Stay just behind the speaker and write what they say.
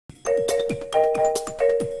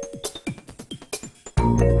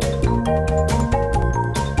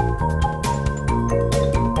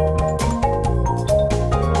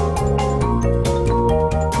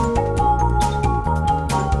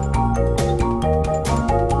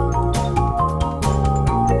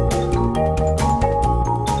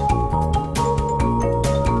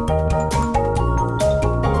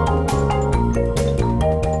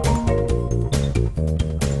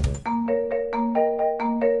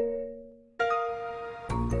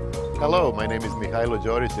Hello, my name is Mihailo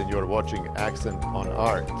Đorić and you're watching Accent on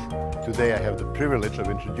Art. Today I have the privilege of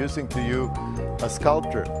introducing to you a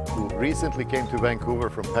sculptor who recently came to Vancouver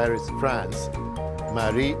from Paris, France,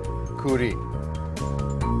 Marie Khouri.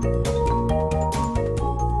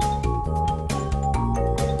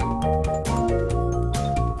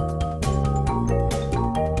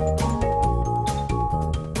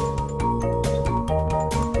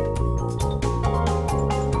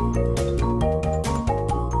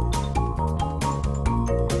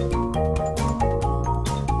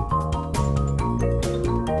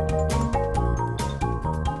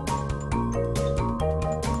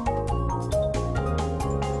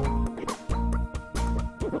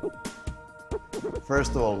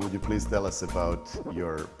 First of all, would you please tell us about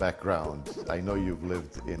your background? I know you've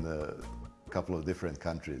lived in a couple of different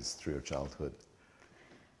countries through your childhood.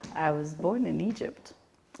 I was born in Egypt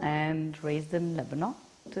and raised in Lebanon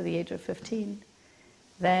to the age of 15.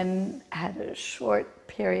 Then had a short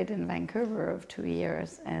period in Vancouver of 2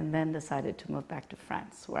 years and then decided to move back to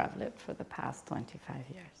France, where I've lived for the past 25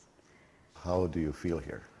 years. How do you feel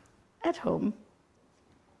here? At home,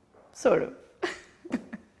 sort of.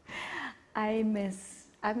 I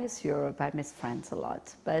miss Europe, I miss France a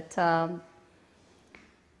lot, but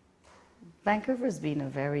Vancouver's been a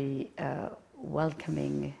very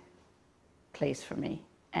welcoming place for me,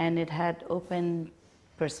 and it had open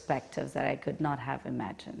perspectives that I could not have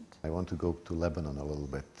imagined. I want to go to Lebanon a little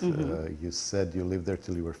bit. Mm-hmm. You said you lived there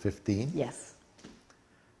till you were 15? Yes.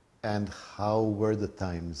 And how were the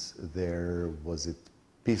times there? Was it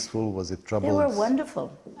peaceful? Was it troubled? They were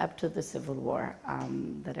wonderful up to the Civil War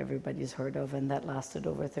that everybody's heard of and that lasted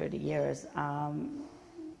over 30 years.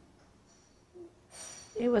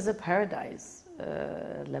 It was a paradise.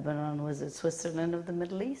 Lebanon was a Switzerland of the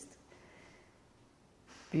Middle East.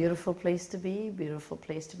 Beautiful place to be, beautiful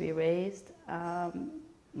place to be raised,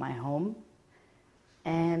 my home.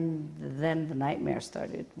 And then the nightmare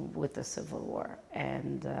started with the Civil War,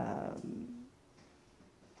 and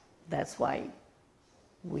that's why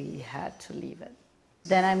we had to leave it.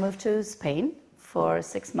 Then I moved to Spain for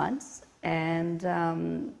 6 months, and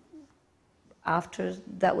after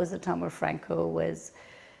that was the time where Franco was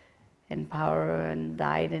in power and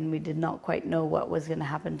died, and we did not quite know what was going to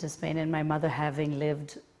happen to Spain. And my mother, having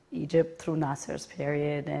lived Egypt through Nasser's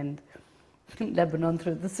period and Lebanon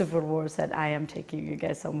through the Civil War, said, I am taking you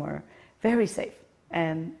guys somewhere very safe,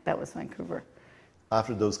 and that was Vancouver.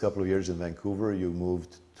 After those couple of years in Vancouver, you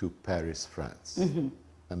moved to Paris, France. Mm-hmm.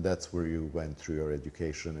 And that's where you went through your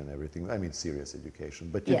education and everything. I mean, serious education.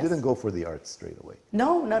 But you Yes. didn't go for the arts straight away.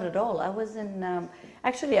 No, not at all. I was in,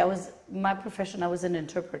 my profession, I was an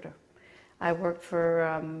interpreter. I worked for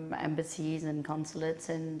embassies and consulates,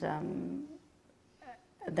 and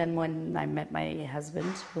then when I met my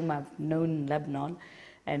husband, whom I've known in Lebanon,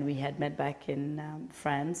 and we had met back in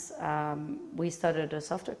France, we started a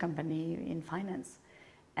software company in finance.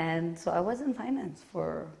 And so I was in finance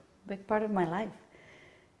for a big part of my life.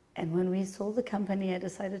 And when we sold the company, I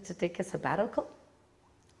decided to take a sabbatical.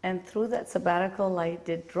 And through that sabbatical, I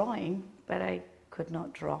did drawing, but I could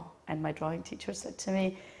not draw. And my drawing teacher said to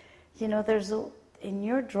me, you know, in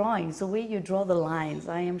your drawings, the way you draw the lines,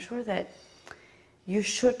 I am sure that you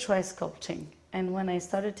should try sculpting. And when I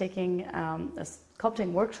started taking a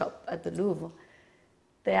sculpting workshop at the Louvre,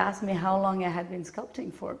 they asked me how long I had been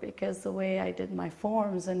sculpting for, because the way I did my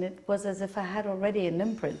forms, and it was as if I had already an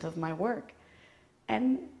imprint of my work.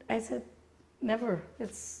 And I said, never.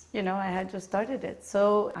 It's, you know, I had just started it.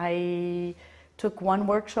 So I took one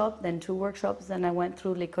workshop, then 2 workshops, then I went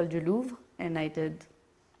through l'École du Louvre, and I did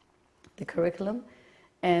the curriculum.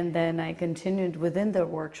 And then I continued within the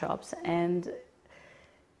workshops, and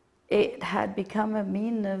it had become a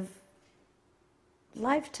mean of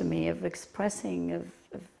life to me, of expressing,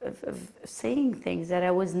 of saying things that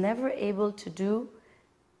I was never able to do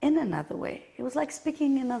in another way. It was like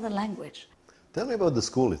speaking another language. Tell me about the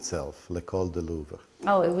school itself, l'École du Louvre.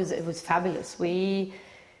 Oh, it was fabulous. We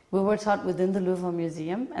were taught within the Louvre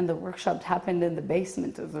Museum, and the workshop happened in the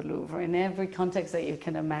basement of the Louvre, in every context that you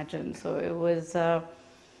can imagine. So it was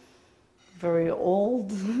very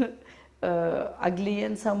old, ugly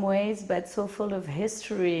in some ways, but so full of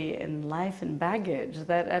history and life and baggage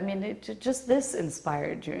that, I mean, just this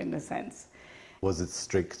inspired you in a sense. Was it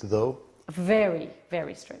strict though? Very,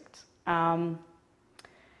 very strict.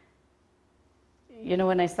 You know,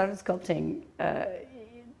 when I started sculpting,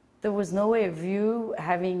 there was no way of you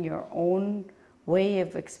having your own way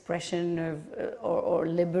of expression or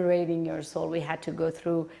liberating your soul. We had to go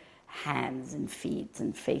through hands and feet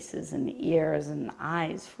and faces and ears and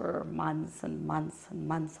eyes for months and months and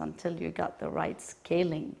months until you got the right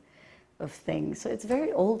scaling of things. So it's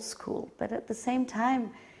very old school, but at the same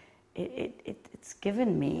time, it's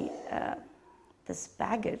given me this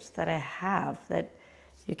baggage that I have that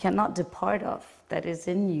you cannot depart of, that is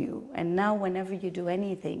in you. And now whenever you do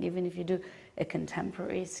anything, even if you do a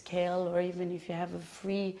contemporary scale, or even if you have a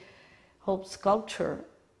free hope sculpture,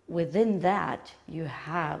 within that you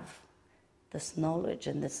have this knowledge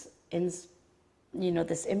and this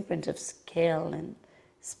this imprint of scale and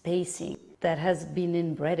spacing that has been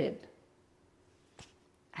inbred.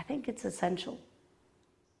 I think it's essential.